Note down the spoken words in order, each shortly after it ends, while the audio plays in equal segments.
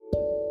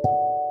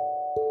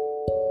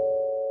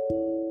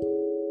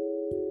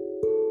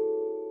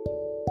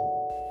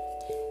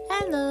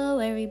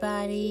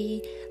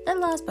everybody. The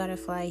Lost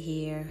Butterfly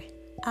here.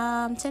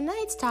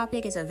 Tonight's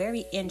topic is a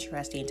very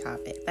interesting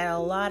topic that a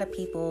lot of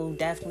people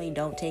definitely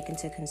don't take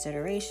into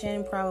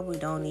consideration, probably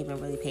don't even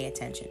really pay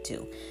attention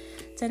to.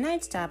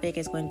 Tonight's topic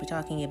is going to be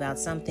talking about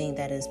something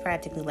that is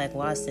practically like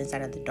lost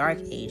inside of the dark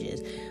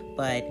ages,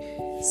 but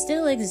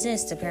still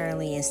exists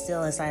apparently and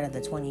still inside of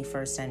the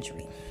 21st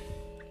century.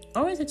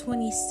 Or is it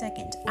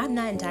 22nd? I'm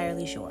not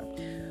entirely sure.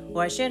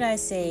 Or should I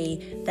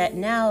say that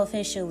now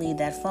officially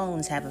that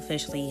phones have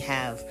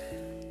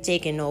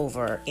taken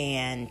over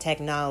and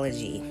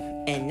technology,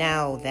 and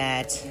now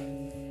that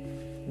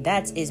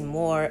is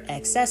more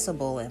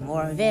accessible and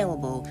more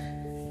available,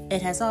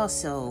 it has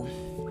also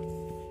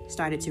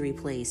started to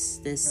replace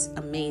this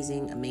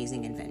amazing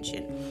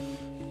invention.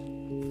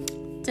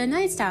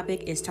 Tonight's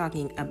topic is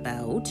talking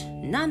about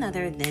none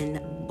other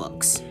than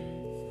books.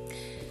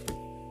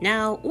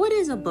 Now, what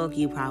is a book,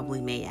 you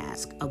probably may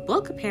ask? A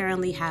book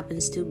apparently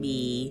happens to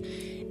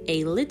be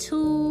a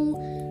little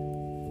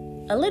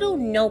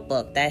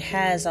notebook that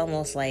has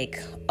almost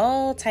like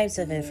all types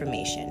of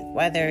information,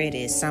 whether it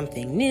is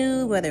something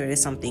new, whether it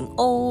is something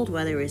old,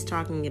 whether it's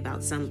talking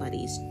about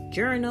somebody's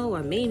journal,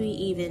 or maybe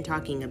even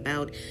talking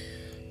about,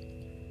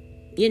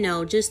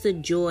 just the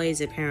joys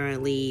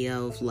apparently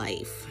of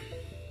life.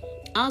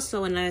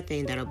 Also, another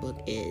thing that a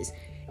book is,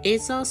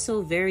 it's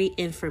also very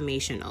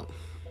informational.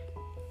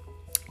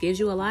 Gives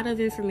you a lot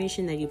of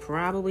information that you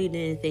probably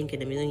didn't think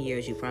in a million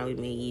years you probably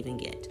may even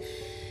get.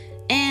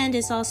 And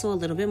it's also a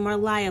little bit more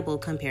reliable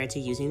compared to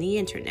using the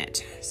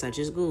internet, such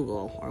as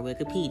Google or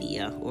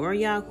Wikipedia or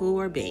Yahoo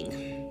or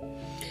Bing.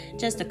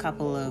 Just a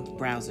couple of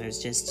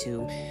browsers just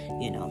to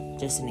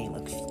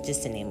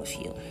name a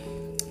few.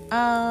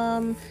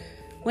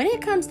 When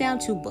it comes down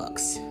to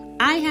books,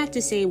 I have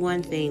to say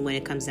one thing when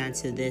it comes down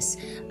to this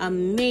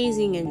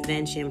amazing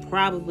invention,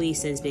 probably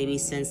since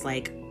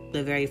like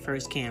the very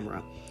first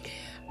camera.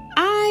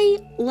 I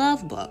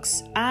love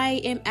books. I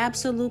am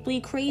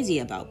absolutely crazy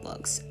about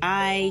books.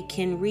 I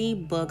can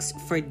read books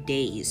for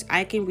days.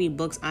 I can read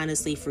books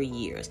honestly for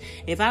years.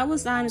 If I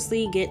was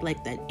honestly get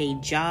a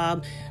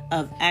job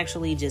of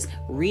actually just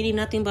reading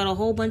nothing but a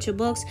whole bunch of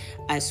books,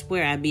 I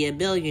swear I'd be a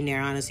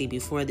billionaire honestly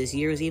before this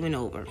year is even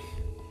over.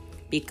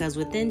 Because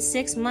within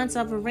 6 months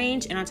of a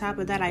range, and on top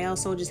of that, I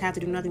also just have to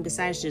do nothing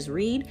besides just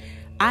read,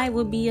 I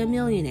would be a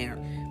millionaire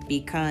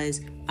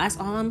because that's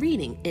all I'm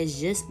reading is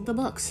just the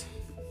books.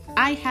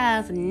 I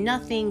have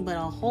nothing but a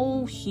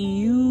whole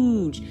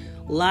huge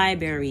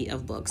library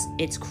of books.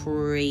 It's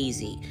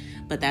crazy.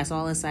 But that's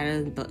all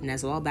and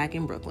that's all back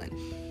in Brooklyn.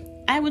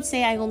 I would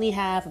say I only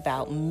have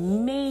about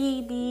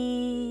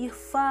maybe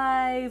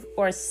 5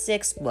 or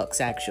 6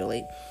 books,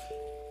 actually.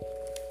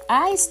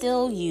 I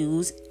still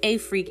use a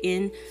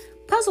freaking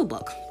puzzle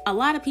book. A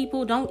lot of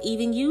people don't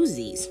even use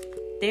these.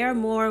 They're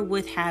more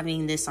with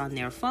having this on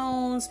their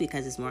phones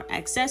because it's more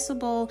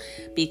accessible,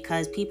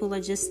 because people are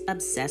just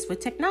obsessed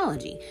with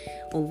technology.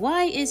 Well,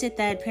 why is it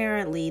that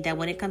apparently that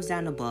when it comes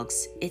down to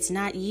books, it's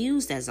not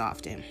used as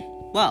often?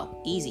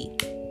 Well, easy.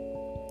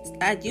 It's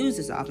not used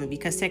as often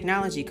because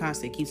technology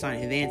constantly keeps on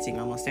advancing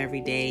almost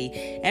every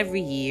day,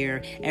 every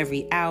year,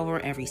 every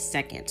hour, every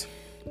second.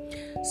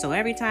 So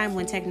every time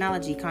when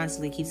technology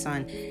constantly keeps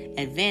on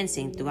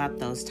advancing throughout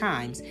those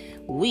times,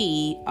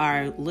 we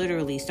are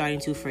literally starting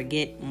to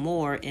forget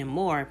more and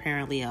more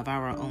apparently of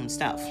our own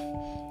stuff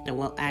than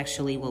what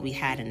we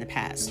had in the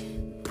past.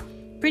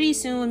 Pretty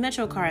soon,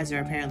 Metro cards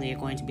are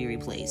going to be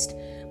replaced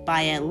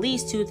by at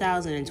least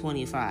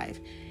 2025.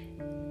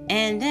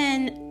 And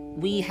then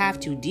we have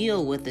to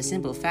deal with the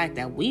simple fact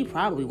that we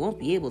probably won't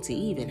be able to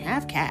even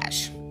have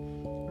cash.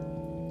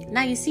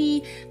 Now, you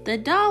see, the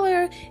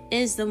dollar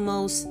is the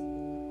most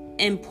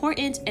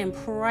important and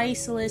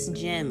priceless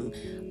gem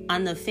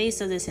on the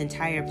face of this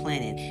entire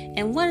planet.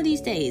 And one of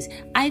these days,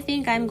 I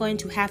think I'm going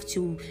to have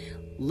to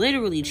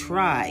literally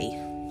try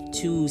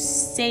to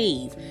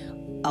save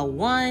a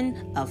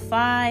 1, a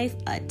 5,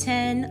 a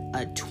 10,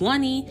 a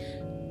 20.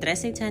 Did I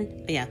say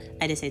 10? Yeah,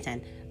 I did say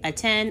 10. A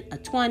 10, a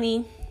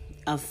 20,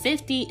 a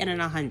 50, and a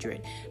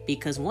 100.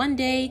 Because one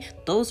day,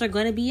 those are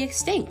going to be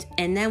extinct.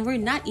 And then we're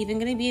not even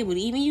going to be able to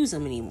even use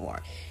them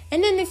anymore.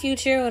 And in the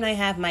future, when I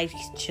have my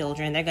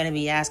children, they're going to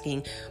be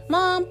asking,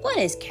 Mom, what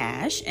is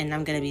cash? And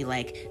I'm going to be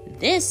like,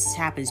 this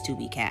happens to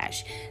be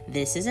cash.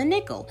 This is a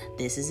nickel.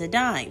 This is a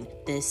dime.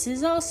 This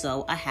is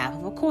also a half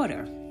of a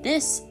quarter.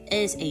 This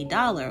is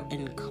 $1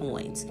 in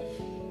coins.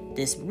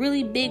 This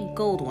really big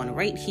gold one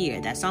right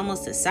here, that's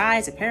almost the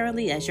size,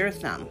 apparently, as your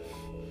thumb.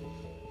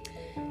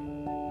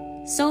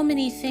 So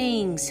many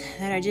things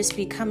that are just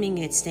becoming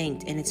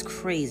extinct, and it's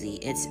crazy.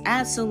 It's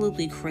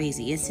absolutely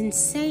crazy. It's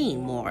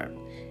insane more.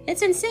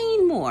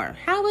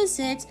 How is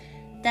it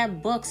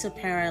that books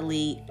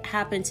apparently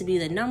happen to be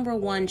the number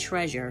one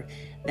treasure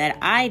that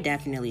I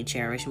definitely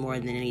cherish more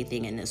than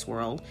anything in this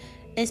world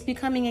is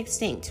becoming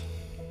extinct?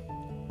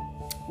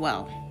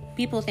 Well,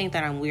 people think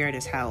that I'm weird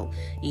as hell,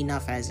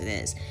 enough as it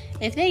is.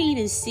 If they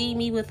even see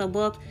me with a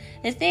book,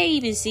 if they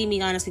even see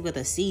me honestly with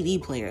a CD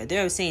player,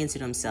 they're saying to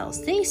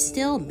themselves, they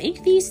still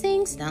make these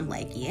things? And I'm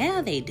like,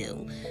 yeah, they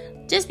do.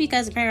 Just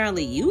because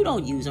apparently you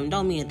don't use them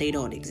don't mean that they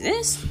don't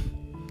exist.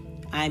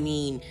 I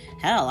mean,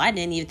 hell, I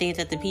didn't even think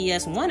that the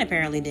PS1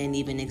 apparently didn't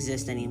even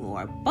exist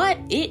anymore. But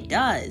it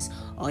does.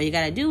 All you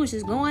gotta do is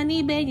just go on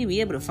eBay and you'll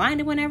be able to find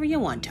it whenever you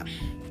want to.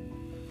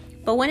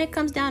 But when it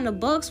comes down to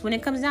books, when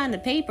it comes down to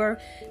paper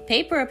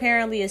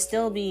apparently is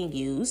still being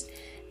used.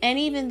 And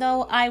even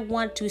though I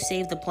want to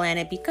save the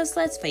planet, because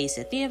let's face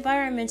it, the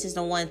environment is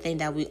the one thing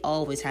that we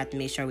always have to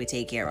make sure we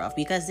take care of,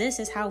 because this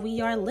is how we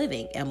are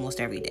living almost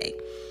every day.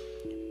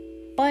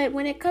 But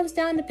when it comes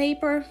down to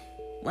paper,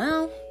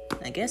 well,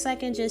 I guess I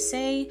can just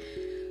say,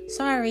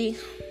 sorry,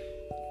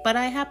 but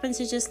I happen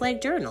to just like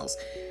journals.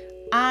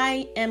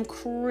 I am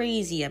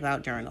crazy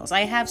about journals.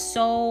 I have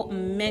so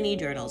many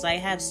journals. I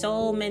have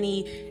so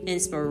many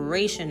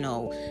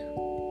inspirational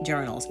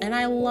journals, and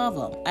I love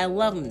them. I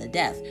love them to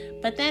death.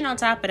 But then on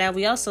top of that,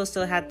 we also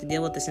still have to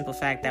deal with the simple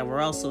fact that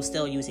we're also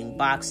still using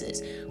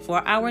boxes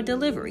for our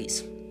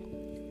deliveries.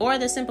 Or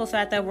the simple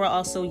fact that we're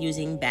also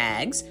using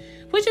bags,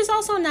 which is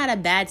also not a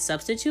bad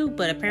substitute,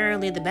 but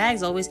apparently the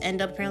bags always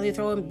end up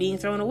being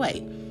thrown away.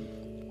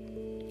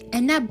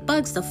 And that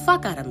bugs the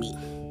fuck out of me.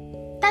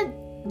 That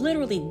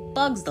literally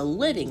bugs the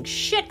living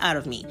shit out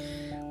of me.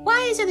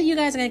 Why is it that you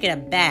guys are gonna get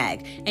a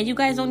bag and you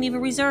guys don't even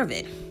reserve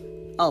it?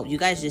 Oh, you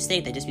guys just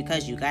think that just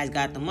because you guys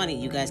got the money,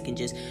 you guys can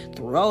just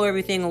throw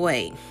everything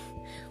away.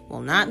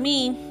 Well, not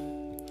me.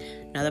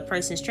 Another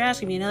person's trash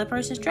can be another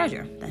person's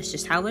treasure. That's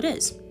just how it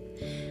is.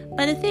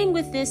 But the thing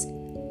with this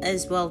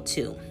as well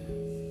too,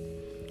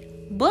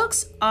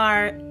 books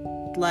are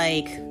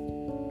like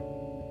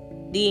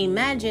the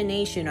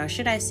imagination, or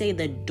should I say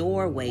the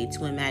doorway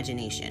to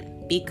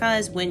imagination.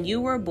 Because when you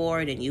were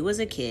bored and you was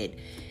a kid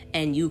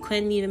and you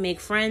couldn't even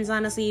make friends,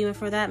 honestly, even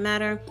for that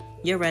matter,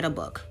 you read a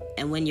book.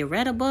 And when you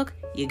read a book,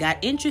 you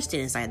got interested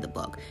inside the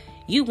book.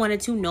 You wanted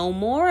to know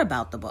more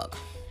about the book.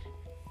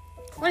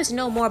 You wanted to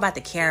know more about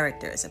the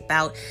characters,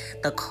 about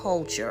the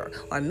culture,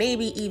 or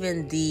maybe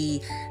even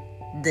the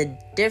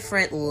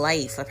different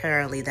life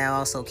apparently that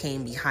also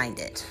came behind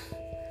it.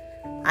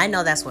 I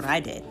know that's what I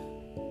did.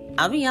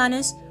 I'll be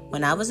honest,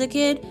 when I was a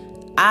kid,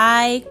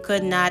 I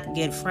could not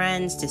get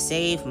friends to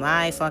save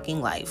my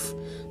fucking life.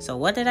 So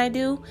what did I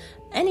do?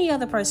 Any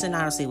other person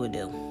honestly would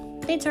do.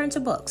 They turned to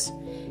books.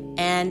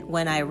 And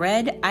when I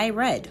read.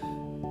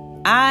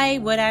 I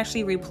would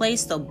actually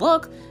replace the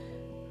book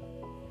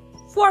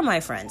for my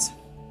friends.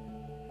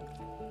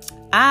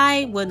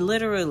 I would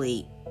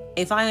literally,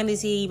 if I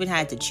honestly even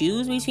had to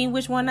choose between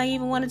which one I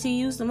even wanted to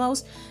use the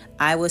most,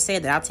 I would say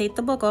that I'll take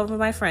the book over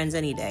my friends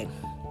any day.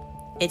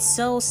 It's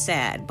so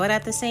sad, but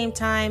at the same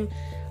time,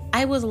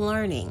 I was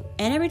learning.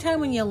 And every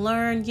time when you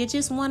learn, you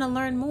just want to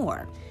learn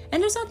more.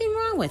 And there's nothing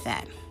wrong with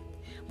that.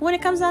 But when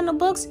it comes down to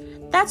books,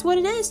 that's what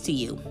it is to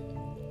you.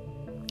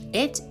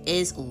 It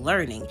is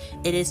learning.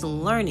 It is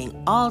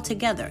learning all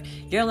together.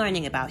 You're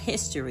learning about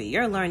history.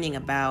 You're learning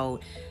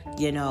about,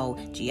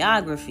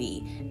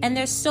 geography. And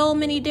there's so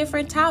many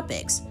different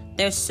topics.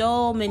 There's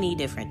so many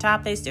different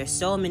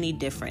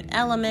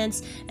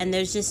elements. And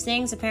there's just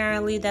things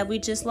apparently that we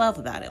just love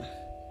about them.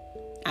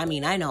 I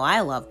mean, I know I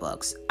love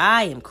books.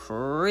 I am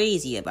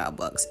crazy about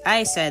books.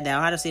 I said that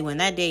honestly, when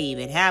that day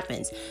even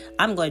happens,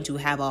 I'm going to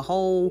have a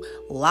whole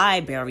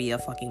library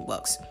of fucking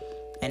books.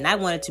 And I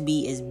want it to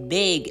be as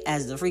big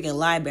as the freaking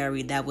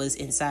library that was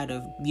inside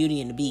of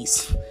Beauty and the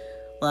Beast.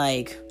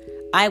 Like,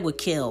 I would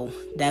kill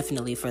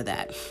definitely for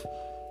that.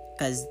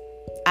 Because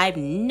I've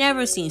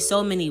never seen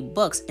so many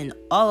books in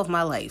all of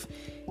my life.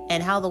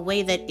 And how the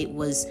way that it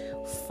was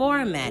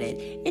formatted,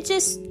 it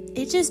just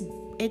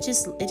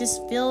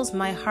fills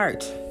my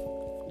heart.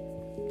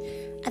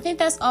 I think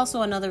that's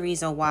also another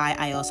reason why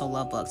I also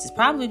love books. It's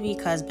probably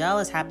because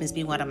Belle happens to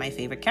be one of my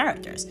favorite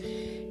characters.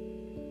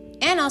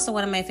 And also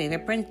one of my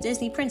favorite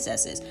Disney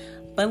princesses.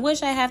 But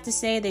which I have to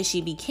say that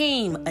she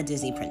became a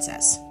Disney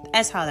princess.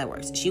 That's how that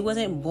works. She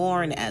wasn't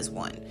born as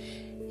one.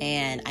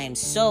 And I am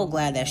so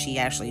glad that she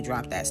actually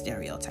dropped that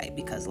stereotype.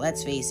 Because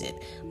let's face it,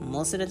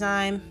 most of the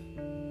time,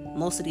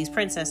 most of these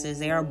princesses,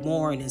 they are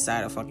born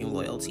inside of fucking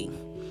royalty.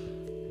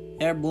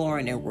 They're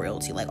born in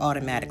royalty, like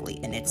automatically.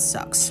 And it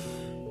sucks.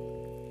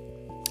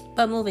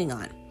 But moving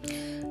on.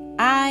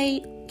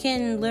 I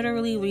can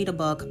literally read a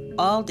book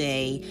all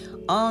day,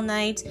 all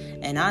night,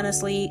 and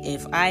honestly,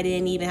 if I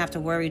didn't even have to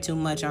worry too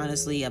much,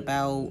 honestly,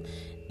 about,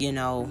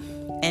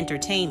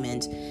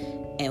 entertainment,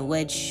 in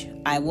which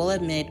I will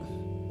admit,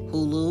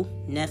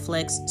 Hulu,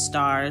 Netflix,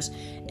 Starz,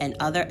 and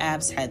other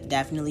apps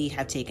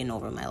have taken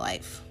over my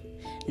life.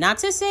 Not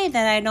to say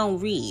that I don't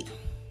read.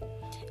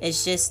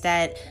 It's just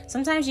that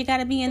sometimes you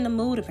gotta be in the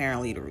mood,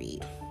 apparently, to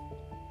read.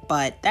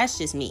 But that's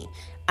just me.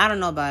 I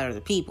don't know about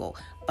other people,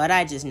 but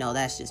I just know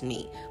that's just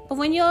me. But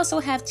when you also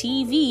have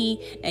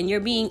TV and you're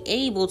being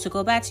able to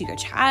go back to your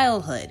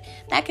childhood,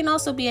 that can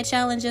also be a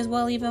challenge as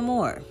well, even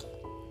more.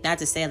 Not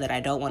to say that I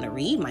don't want to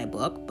read my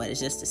book, but it's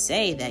just to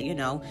say that,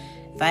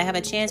 if I have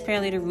a chance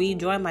apparently to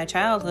rejoin my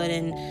childhood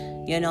and,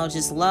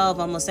 just love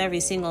almost every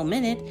single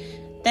minute,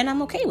 then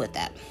I'm okay with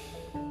that.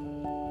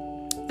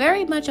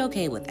 Very much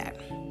okay with that.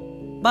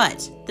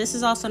 But this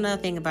is also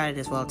another thing about it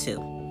as well, too.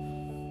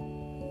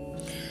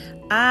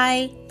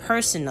 I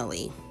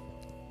personally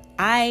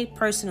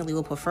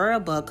will prefer a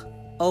book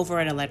over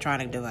an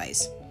electronic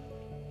device.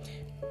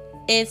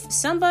 If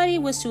somebody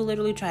was to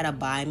literally try to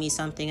buy me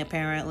something,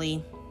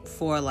 apparently,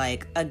 for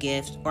like a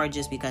gift or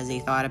just because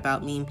they thought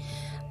about me,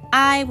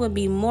 I would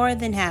be more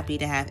than happy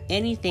to have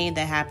anything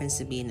that happens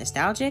to be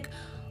nostalgic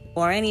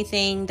or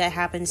anything that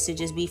happens to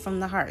just be from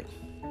the heart.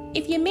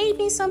 If you made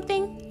me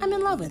something, I'm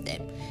in love with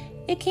it.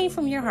 It came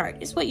from your heart.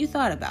 It's what you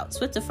thought about.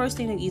 It's what's the first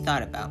thing that you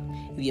thought about.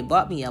 If you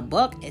bought me a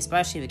book,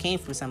 especially if it came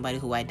from somebody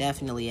who I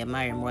definitely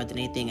admire more than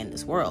anything in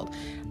this world,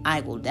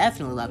 I will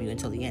definitely love you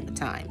until the end of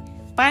time.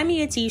 Buy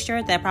me a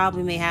t-shirt that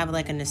probably may have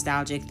like a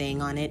nostalgic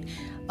thing on it.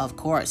 Of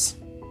course.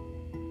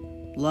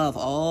 Love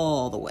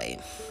all the way.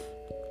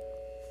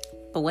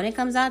 But when it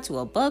comes out to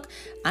a book,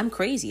 I'm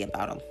crazy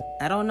about them.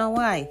 I don't know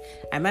why.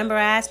 I remember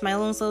I asked my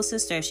little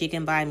sister if she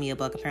can buy me a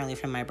book, apparently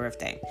for my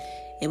birthday.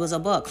 It was a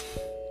book.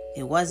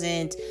 It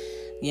wasn't,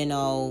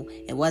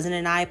 it wasn't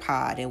an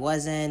iPod. It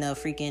wasn't a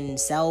freaking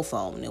cell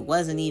phone. It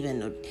wasn't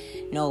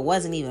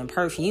even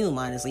perfume,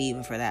 honestly,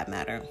 even for that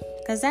matter.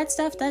 Because that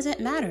stuff doesn't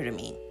matter to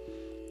me.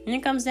 When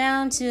it comes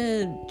down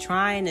to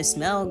trying to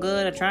smell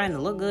good or trying to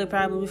look good,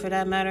 probably for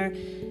that matter,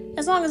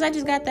 as long as I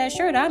just got that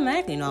shirt, I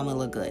automatically know I'm going to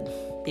look good.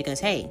 Because,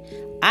 hey,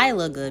 I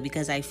look good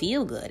because I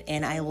feel good.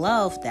 And I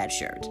love that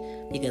shirt.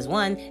 Because,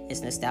 one,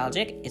 it's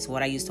nostalgic. It's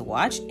what I used to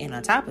watch. And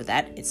on top of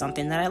that, it's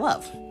something that I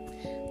love.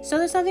 So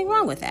there's nothing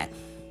wrong with that.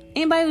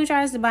 Anybody who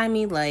tries to buy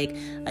me like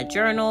a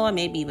journal or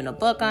maybe even a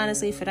book,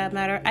 honestly, for that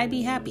matter, I'd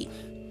be happy.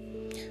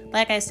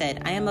 Like I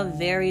said, I am a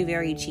very,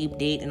 very cheap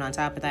date. And on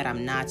top of that,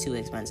 I'm not too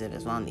expensive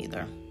as well,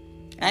 neither.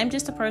 I'm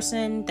just a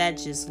person that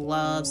just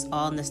loves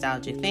all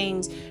nostalgic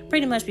things,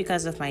 pretty much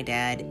because of my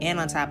dad, and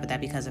on top of that,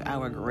 because of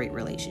our great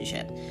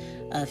relationship.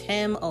 Of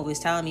him always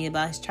telling me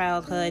about his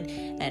childhood,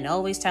 and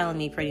always telling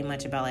me pretty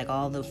much about like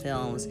all the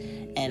films,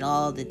 and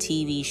all the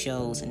TV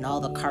shows, and all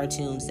the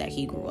cartoons that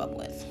he grew up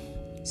with.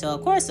 So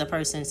of course, a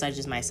person such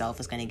as myself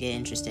is going to get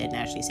interested and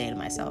actually say to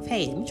myself,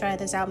 hey, let me try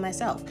this out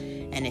myself.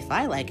 And if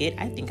I like it,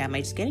 I think I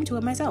might just get into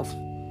it myself.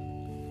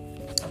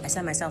 I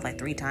said myself like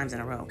 3 times in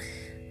a row.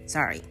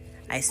 Sorry.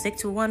 I stick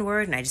to one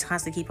word and I just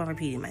constantly keep on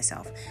repeating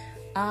myself.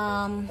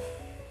 Yeah,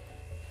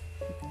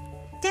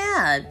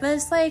 but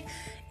it's like,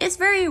 it's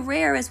very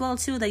rare as well,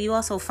 too, that you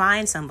also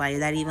find somebody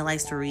that even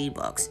likes to read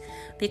books.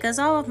 Because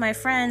all of my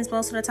friends,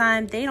 most of the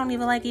time, they don't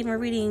even like even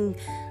reading,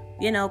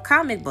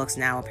 comic books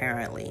now,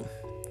 apparently.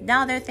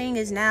 Now their thing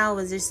is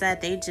just that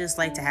they just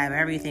like to have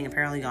everything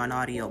apparently on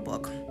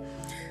audiobook.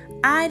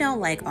 I don't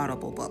like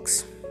audible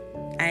books.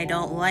 I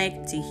don't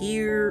like to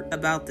hear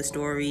about the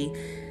story.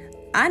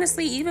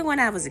 Honestly, even when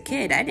I was a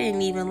kid, I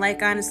didn't even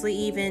like, honestly,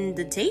 even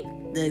the tape,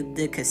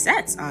 the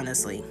cassettes,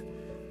 honestly.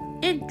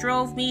 It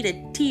drove me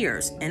to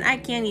tears, and I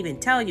can't even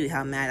tell you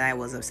how mad I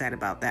was upset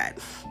about that.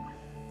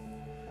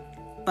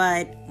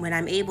 But when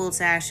I'm able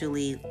to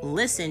actually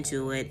listen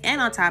to it,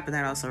 and on top of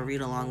that, also read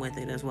along with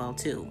it as well,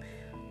 too.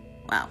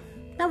 Wow,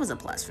 that was a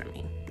plus for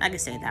me. I can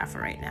say that for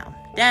right now.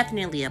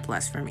 Definitely a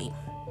plus for me.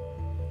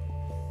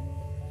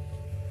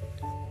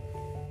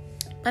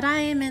 But I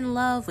am in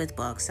love with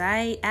books.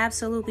 I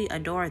absolutely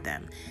adore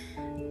them.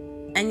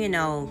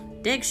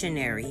 And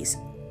dictionaries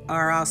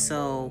are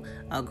also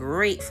a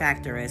great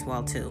factor as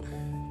well too.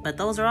 But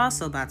those are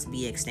also about to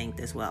be extinct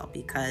as well,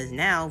 because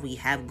now we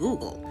have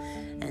Google.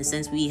 And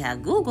since we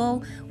have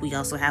Google, we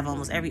also have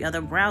almost every other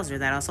browser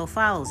that also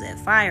follows it.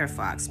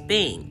 Firefox,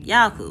 Bing,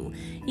 Yahoo,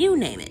 you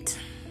name it.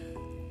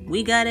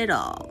 We got it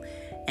all.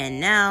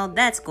 And now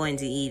that's going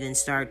to even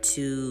start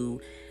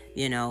to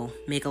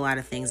make a lot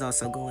of things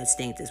also go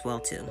extinct as well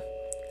too.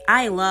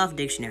 I love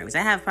dictionaries.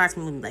 I have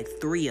approximately like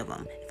 3 of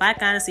them. If I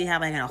can honestly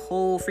have like a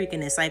whole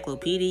freaking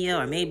encyclopedia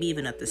or maybe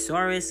even a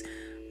thesaurus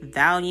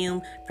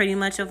volume, pretty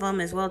much of them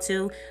as well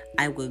too,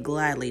 I would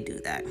gladly do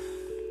that.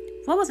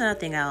 What was another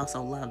thing I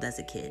also loved as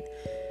a kid?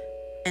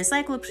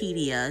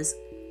 Encyclopedias.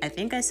 I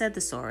think I said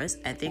thesaurus.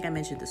 I think I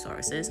mentioned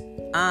thesauruses.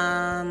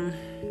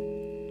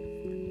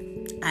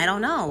 I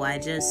don't know. I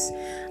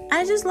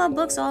just love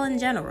books all in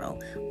general.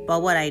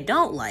 But what I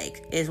don't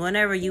like is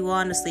whenever you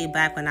honestly,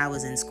 back when I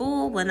was in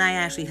school, when I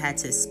actually had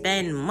to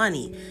spend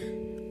money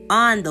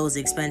on those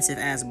expensive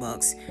ass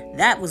books,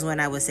 that was when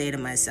I would say to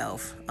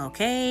myself,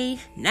 okay,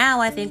 now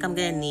I think I'm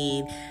going to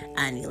need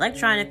an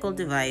electronic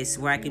device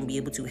where I can be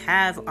able to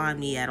have on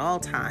me at all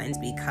times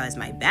because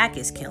my back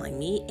is killing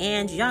me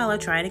and y'all are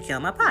trying to kill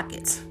my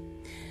pockets.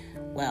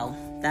 Well,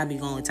 that'd be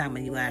the only time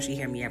when you actually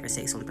hear me ever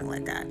say something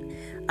like that.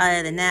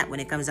 Other than that, when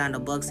it comes down to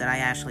books that I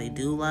actually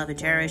do love and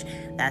cherish,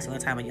 that's the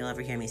only time when you'll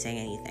ever hear me saying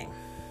anything.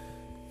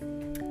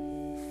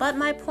 But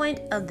my point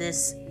of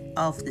this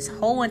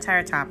whole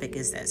entire topic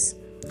is this.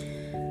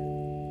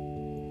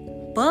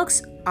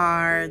 Books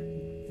are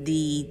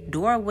the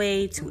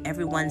doorway to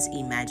everyone's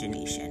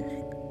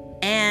imagination.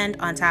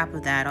 And on top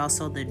of that,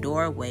 also the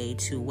doorway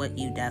to what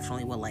you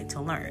definitely would like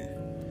to learn.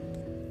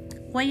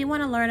 What you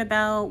want to learn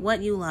about,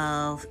 what you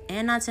love,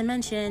 and not to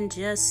mention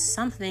just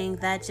something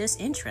that just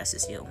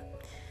interests you.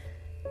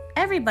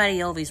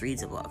 Everybody always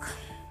reads a book.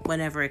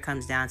 whenever it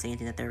comes down to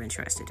anything that they're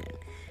interested in.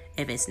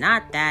 If it's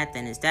not that,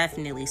 then it's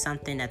definitely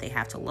something that they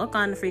have to look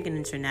on the freaking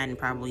internet and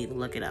probably even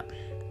look it up.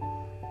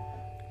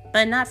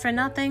 But not for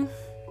nothing,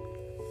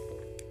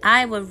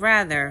 I would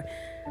rather,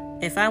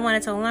 if I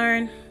wanted to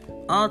learn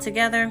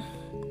altogether,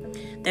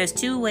 there's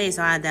two ways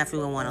I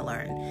definitely would want to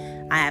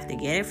learn. I have to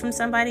get it from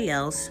somebody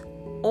else,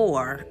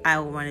 or I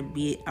would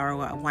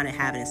want to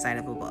have it inside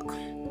of a book,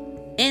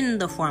 in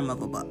the form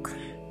of a book.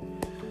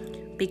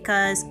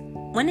 Because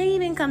when it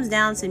even comes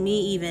down to me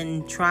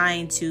even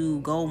trying to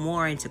go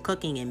more into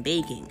cooking and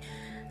baking,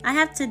 I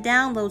have to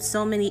download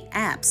so many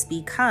apps,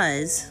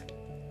 because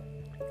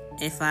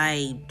if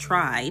I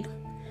tried,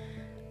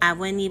 I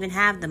wouldn't even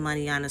have the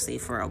money, honestly,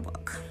 for a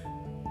book.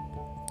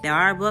 There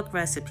are book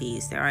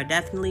recipes. There are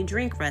definitely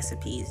drink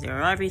recipes.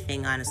 There are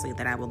everything, honestly,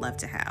 that I would love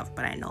to have,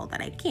 but I know that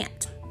I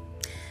can't.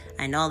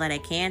 And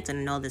I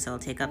know this will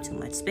take up too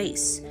much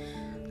space.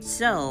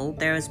 So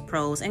there's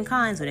pros and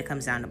cons when it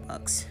comes down to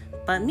books.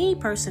 But me,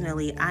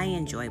 personally, I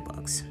enjoy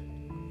books.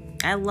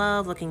 I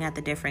love looking at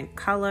the different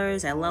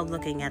colors. I love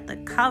looking at the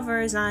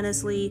covers,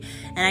 honestly.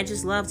 And I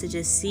just love to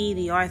just see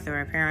the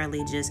author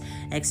apparently just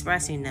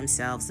expressing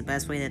themselves the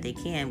best way that they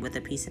can with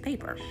a piece of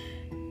paper.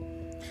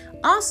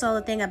 Also,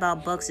 the thing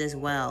about books as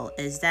well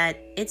is that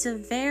it's a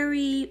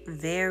very,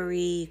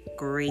 very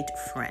great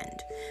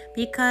friend.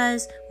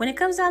 Because when it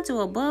comes down to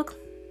a book,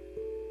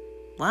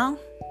 well,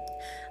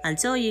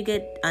 until you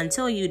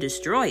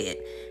destroy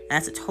it,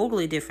 that's a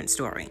totally different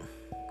story.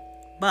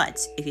 But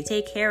if you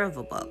take care of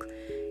a book,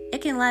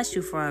 it can last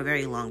you for a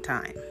very long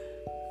time.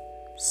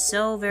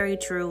 So very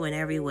true in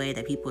every way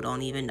that people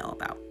don't even know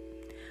about.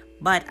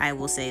 But I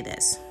will say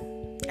this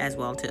as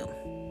well too,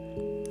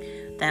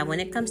 that when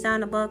it comes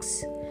down to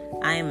books,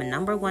 I am a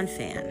number one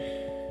fan.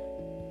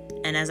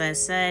 And as I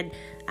said,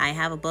 I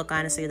have a book,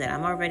 honestly, that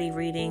I'm already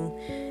reading,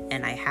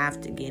 and I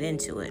have to get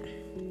into it.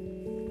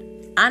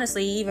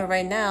 Honestly, even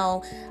right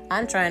now,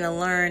 I'm trying to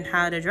learn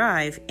how to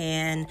drive,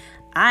 and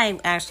I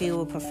actually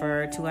would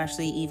prefer to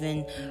actually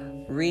even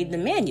read the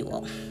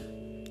manual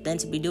than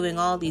to be doing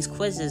all these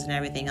quizzes and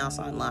everything else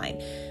online.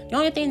 The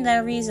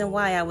only reason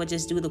why I would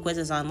just do the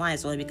quizzes online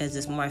is only because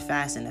it's more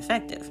fast and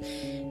effective.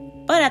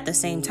 But at the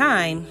same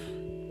time,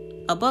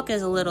 a book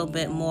is a little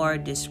bit more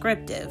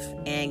descriptive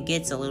and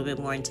gets a little bit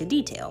more into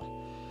detail.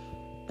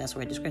 That's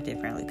where descriptive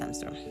apparently comes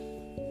through.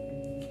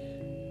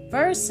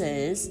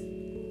 Versus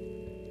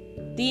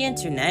the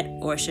internet,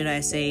 or should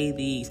I say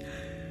the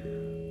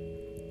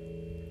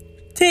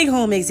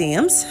take-home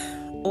exams,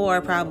 or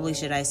probably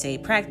should I say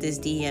practice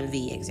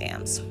DMV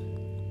exams.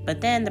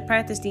 But then the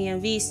practice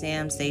DMV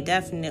exams, they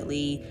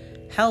definitely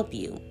help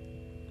you.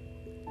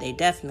 They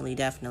definitely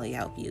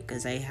help you,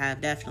 because they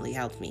have definitely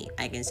helped me.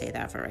 I can say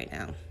that for right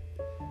now.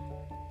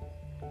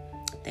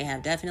 They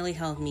have definitely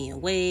helped me in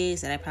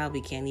ways that I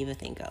probably can't even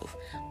think of.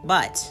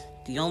 But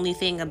the only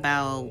thing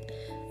about,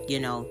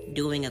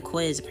 doing a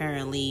quiz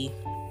apparently,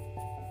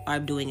 or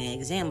doing an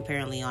exam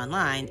apparently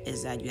online,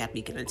 is that you have to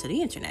be connected to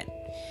the internet.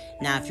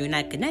 Now, if you're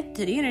not connected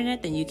to the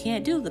internet, then you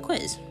can't do the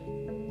quiz.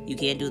 You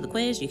can't do the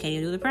quiz, you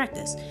can't do the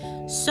practice.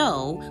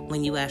 So,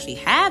 when you actually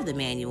have the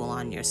manual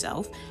on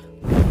yourself,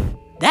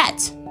 that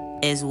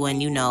is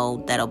when you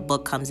know that a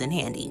book comes in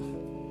handy.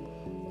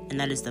 And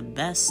that is the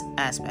best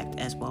aspect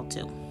as well,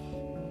 too.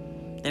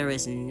 There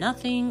is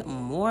nothing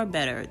more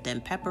better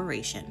than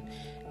preparation,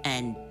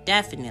 and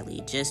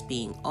definitely just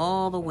being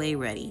all the way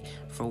ready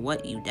for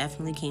what you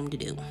definitely came to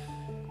do.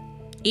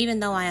 Even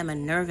though I am a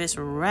nervous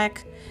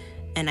wreck,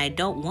 and I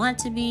don't want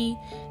to be,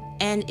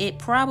 and it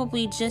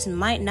probably just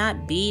might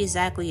not be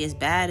exactly as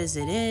bad as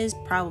it is,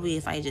 probably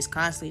if I just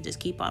constantly just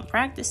keep on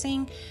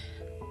practicing,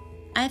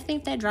 I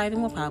think that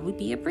driving will probably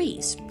be a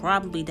breeze.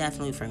 Probably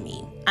definitely for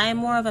me. I am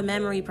more of a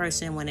memory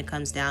person when it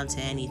comes down to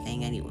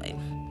anything anyway,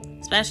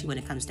 especially when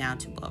it comes down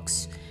to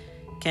books.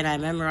 Can I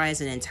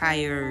memorize an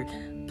entire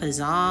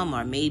psalm,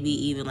 or maybe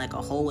even like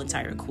a whole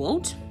entire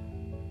quote?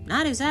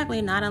 Not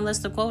exactly, not unless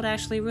the quote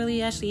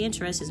actually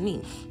interests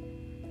me.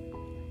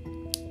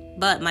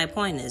 But my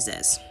point is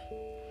this.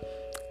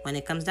 When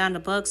it comes down to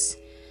books,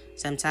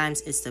 sometimes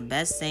it's the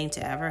best thing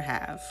to ever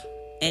have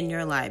in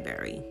your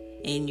library,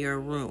 in your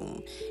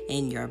room,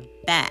 in your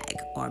bag,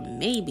 or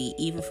maybe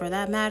even for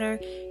that matter,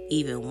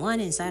 even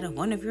one inside of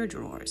one of your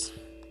drawers,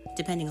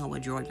 depending on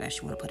what drawer dress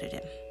you want to put it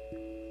in.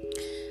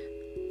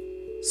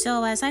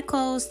 So as I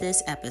close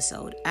this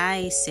episode,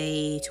 I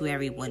say to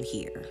everyone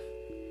here,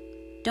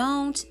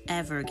 don't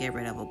ever get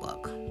rid of a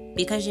book,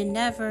 because you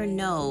never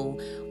know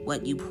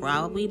what you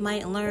probably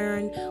might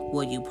learn,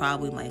 what you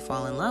probably might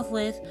fall in love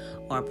with,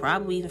 or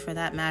probably even for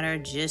that matter,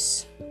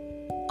 just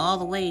all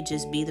the way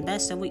just be the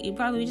best of what you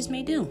probably just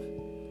may do.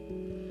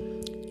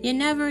 You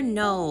never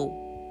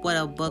know what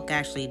a book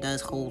actually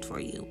does hold for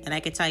you. And I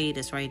can tell you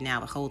this right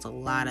now, it holds a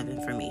lot of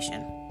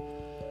information.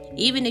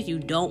 Even if you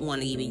don't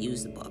want to even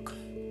use the book,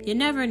 you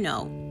never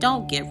know.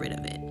 Don't get rid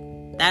of it.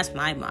 That's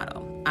my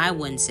motto. I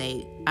wouldn't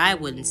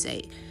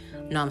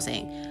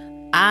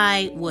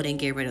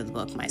get rid of the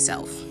book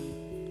myself.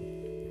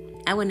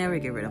 I would never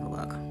get rid of a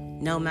book,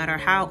 no matter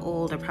how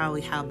old or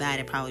probably how bad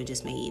it probably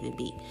just may even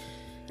be.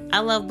 I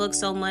love books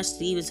so much,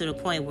 even to the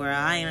point where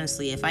I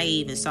honestly, if I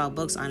even saw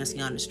books honestly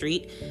on the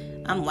street,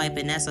 I'm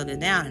wiping that sucker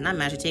down and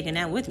I'm actually taking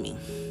that with me.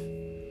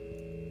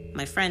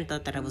 My friend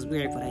thought that I was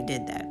weird when I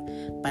did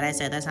that, but I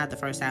said that's not the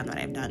first time that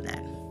I've done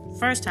that.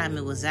 First time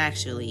it was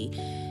actually,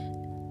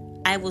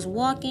 I was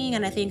walking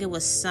and I think it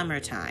was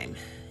summertime,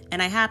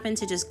 and I happened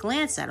to just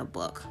glance at a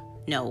book.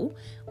 No,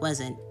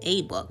 wasn't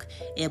a book.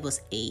 It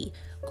was a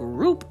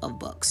group of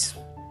books.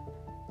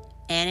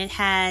 And it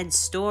had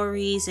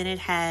stories and it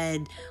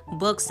had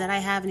books that I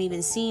haven't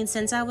even seen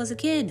since I was a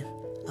kid.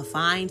 A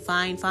fine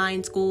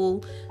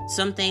school.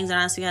 Some things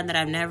honestly that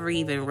I've never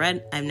even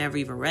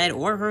read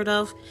or heard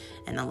of.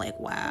 And I'm like,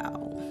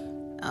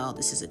 wow. Oh,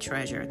 this is a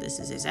treasure. This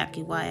is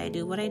exactly why I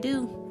do what I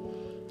do.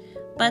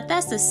 But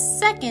that's the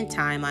second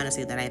time,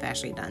 honestly, that I've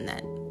actually done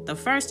that. The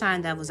first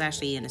time that was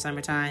actually in the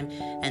summertime,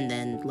 and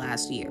then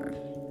last year.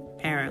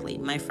 Apparently,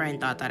 my friend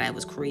thought that I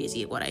was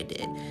crazy at what I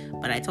did.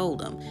 But I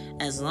told him,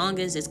 as long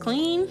as it's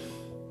clean,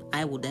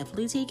 I will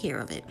definitely take care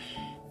of it.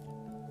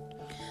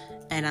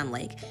 And I'm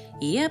like,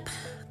 yep,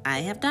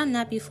 I have done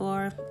that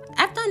before.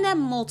 I've done that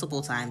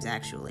multiple times,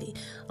 actually.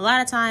 A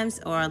lot of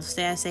times, or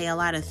say a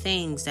lot of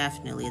things,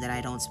 definitely, that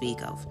I don't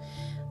speak of.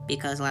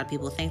 Because a lot of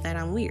people think that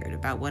I'm weird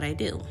about what I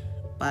do.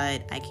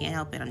 But I can't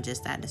help it. I'm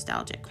just that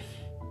nostalgic.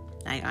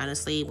 I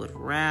honestly would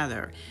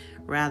rather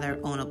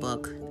own a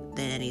book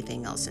than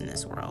anything else in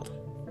this world.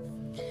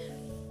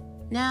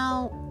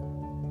 Now,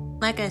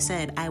 like I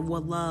said, I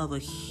would love a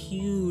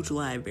huge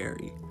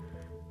library.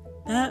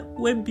 That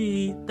would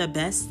be the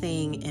best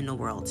thing in the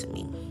world to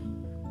me.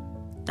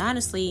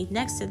 Honestly,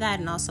 next to that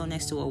and also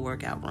next to a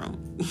workout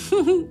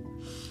room.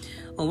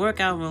 A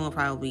workout room will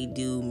probably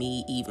do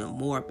me even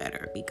more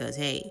better because,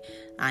 hey,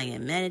 I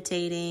am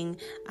meditating,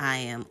 I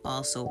am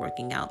also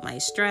working out my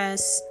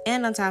stress,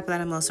 and on top of that,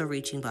 I'm also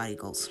reaching body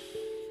goals.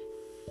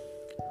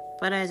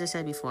 But as I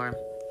said before,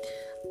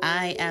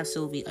 I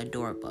absolutely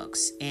adore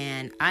books,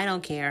 and I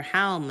don't care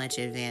how much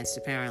advanced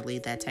apparently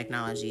that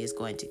technology is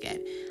going to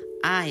get.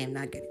 I'm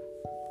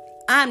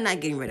not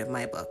getting rid of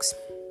my books.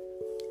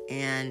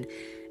 And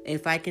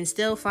if I can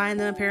still find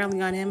them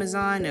apparently on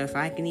Amazon, or if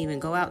I can even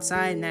go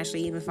outside and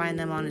actually even find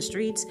them on the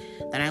streets,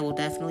 then I will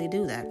definitely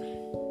do that.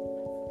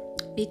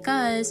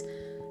 Because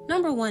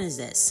number one is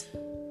this.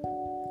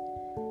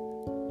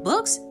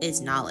 Books is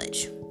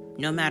knowledge.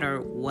 No matter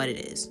what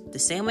it is. The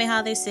same way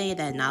how they say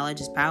that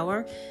knowledge is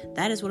power,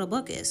 that is what a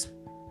book is.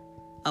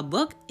 A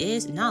book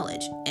is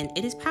knowledge, and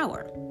it is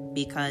power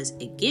because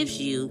it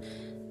gives you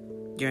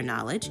your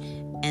knowledge,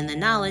 and the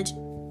knowledge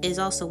is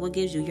also what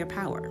gives you your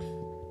power.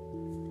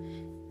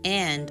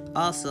 And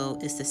also,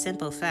 it's the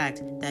simple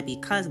fact that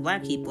because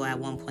Black people at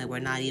one point were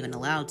not even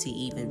allowed to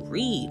even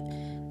read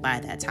by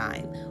that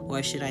time,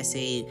 or should I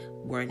say,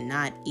 were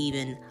not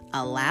even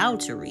allowed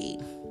to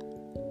read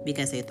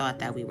because they thought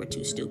that we were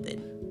too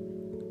stupid.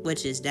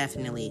 Which is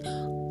definitely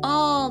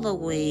all the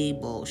way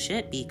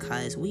bullshit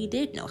because we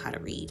did know how to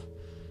read.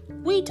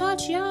 We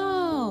taught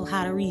y'all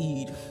how to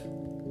read.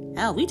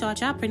 Hell, we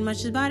taught y'all pretty much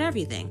just about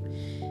everything.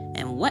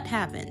 And what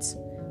happens?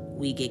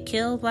 We get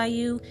killed by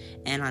you,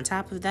 and on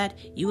top of that,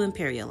 you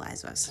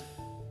imperialize us.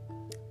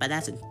 But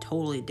that's a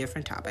totally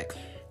different topic.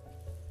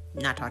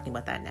 Not talking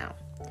about that now.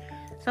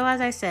 So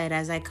as I said,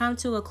 as I come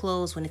to a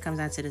close when it comes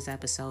down to this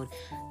episode,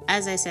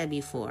 as I said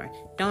before,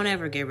 don't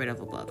ever get rid of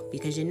a book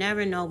because you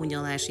never know when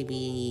you'll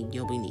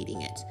be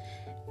needing it.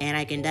 And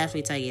I can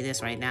definitely tell you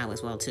this right now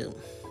as well too.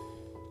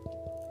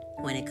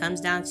 When it comes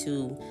down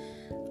to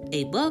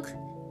a book,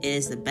 it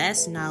is the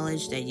best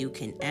knowledge that you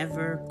can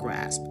ever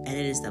grasp, and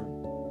it is the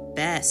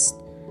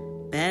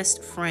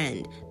best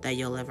friend that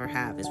you'll ever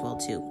have as well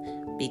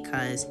too,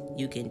 because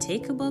you can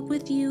take a book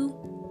with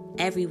you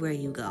everywhere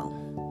you go.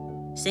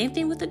 Same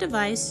thing with the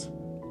device.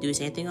 Do the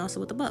same thing also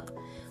with the book.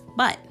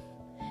 But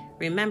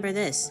remember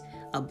this,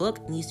 a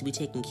book needs to be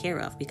taken care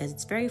of because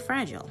it's very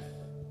fragile.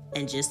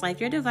 And just like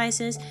your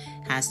devices,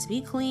 has to be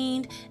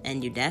cleaned,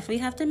 and you definitely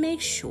have to make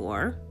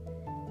sure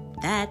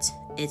that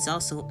it's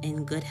also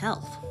in good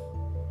health.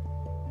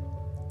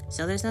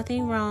 So there's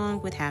nothing wrong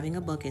with having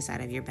a book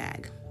inside of your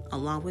bag,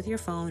 along with your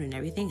phone and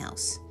everything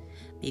else.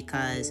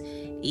 Because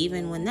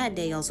even when that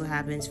day also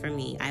happens for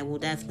me, I will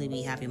definitely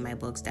be having my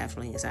books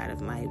definitely inside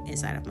of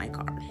my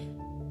car,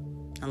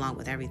 along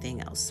with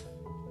everything else.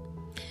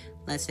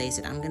 Let's face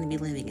it, I'm going to be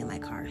living in my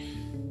car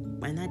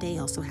when that day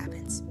also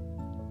happens.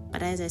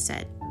 But as I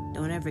said,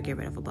 don't ever get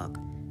rid of a book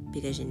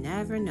because you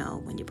never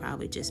know when you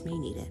probably just may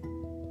need it.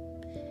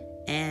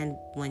 And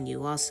when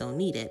you also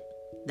need it,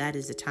 that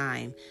is the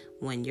time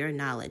when your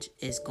knowledge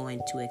is going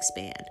to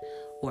expand.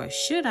 Or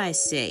should I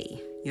say,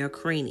 your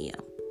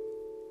cranium,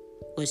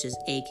 which is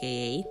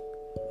AKA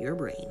your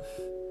brain.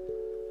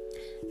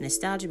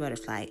 Nostalgia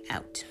Butterfly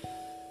out.